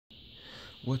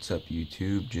What's up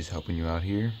YouTube, just helping you out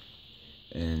here,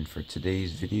 and for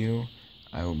today's video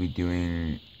I will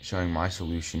be showing my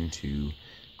solution to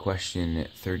question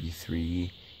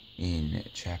 33 in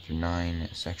chapter 9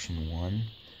 section 1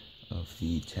 of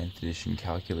the 10th edition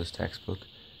calculus textbook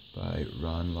by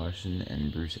Larson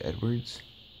and Bruce Edwards.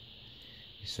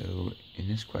 So in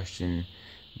this question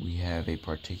we have a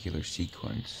particular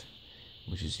sequence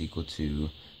which is equal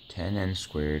to 10n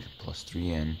squared plus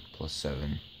 3n plus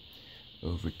 7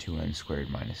 over 2n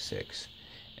squared minus 6,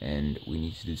 and we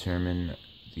need to determine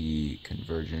the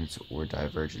convergence or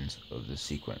divergence of the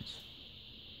sequence.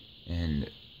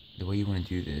 And the way you want to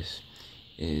do this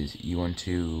is you want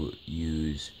to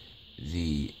use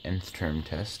the nth term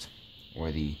test,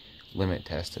 or the limit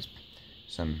test as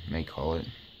some may call it,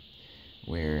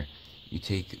 where you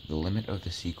take the limit of the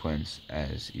sequence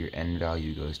as your n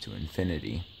value goes to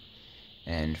infinity.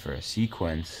 And for a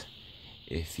sequence,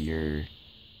 if your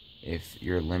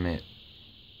limit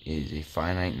is a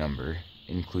finite number,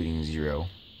 including 0,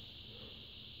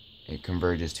 it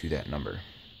converges to that number.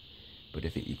 But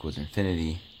if it equals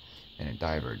infinity, then it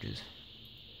diverges.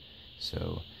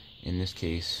 So in this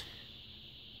case,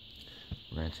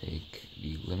 we're going to take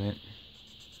the limit.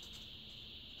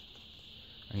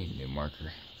 I need a new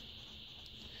marker.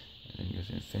 And then goes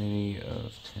to infinity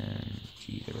of 10.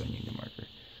 Geez, I really need a new marker.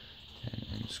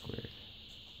 10n squared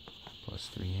plus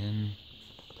 3n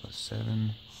plus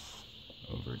 7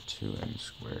 over 2n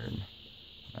squared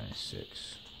minus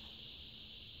 6.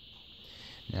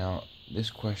 Now, this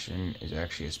question is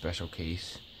actually a special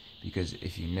case because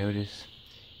if you notice,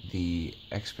 the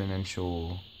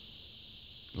exponential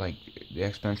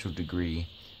degree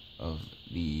of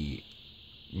the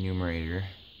numerator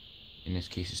in this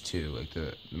case is 2, like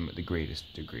the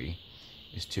greatest degree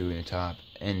is 2 in the top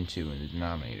and 2 in the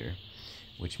denominator,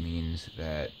 which means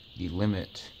that the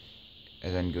limit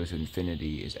as n goes to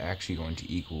infinity is actually going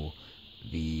to equal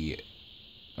the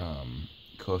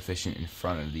coefficient in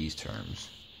front of these terms.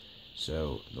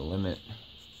 So the limit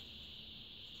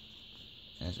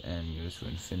as n goes to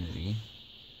infinity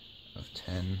of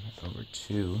 10 over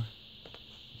 2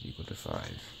 is equal to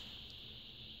 5.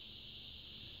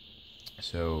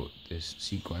 So this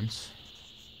sequence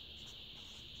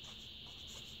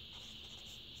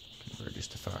converges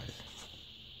to 5.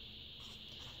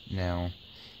 Now,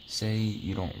 say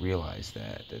you don't realize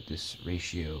that this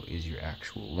ratio is your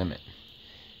actual limit.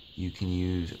 You can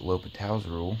use L'Hopital's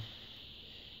rule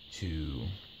to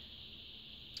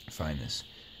find this.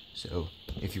 So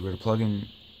if you were to plug in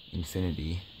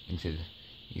infinity into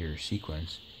your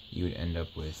sequence, you would end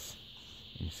up with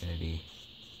infinity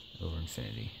over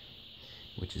infinity,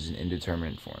 which is an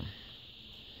indeterminate form.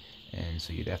 And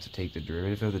so you'd have to take the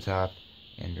derivative of the top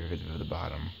and derivative of the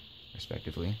bottom,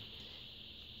 respectively.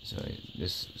 So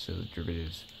the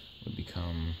derivatives would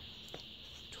become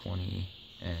 20n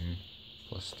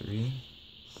plus 3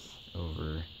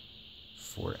 over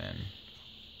 4n.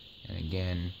 And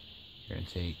again, you're going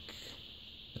to take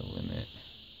the limit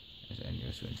as n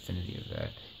goes to infinity of that,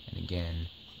 and again,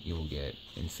 you will get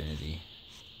infinity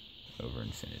over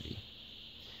infinity,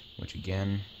 which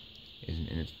again is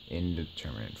an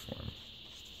indeterminate form.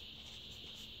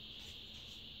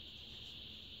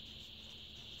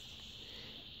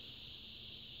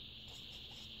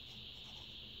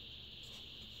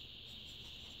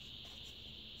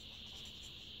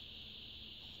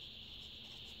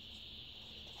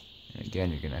 And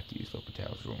again, you're going to have to use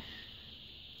L'Hopital's rule.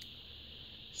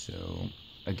 So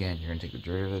again, you're going to take the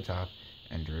derivative of the top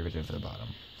and derivative of the bottom,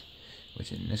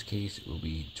 which in this case will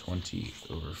be 20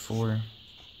 over 4.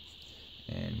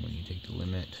 And when you take the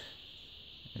limit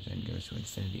as n goes to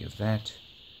infinity of that,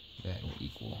 that will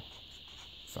equal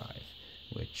 5,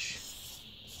 which is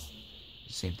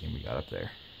the same thing we got up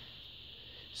there.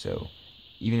 So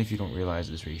even if you don't realize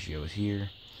this ratio is here,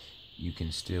 you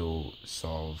can still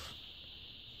solve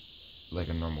like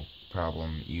a normal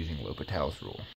problem using L'Hopital's rule.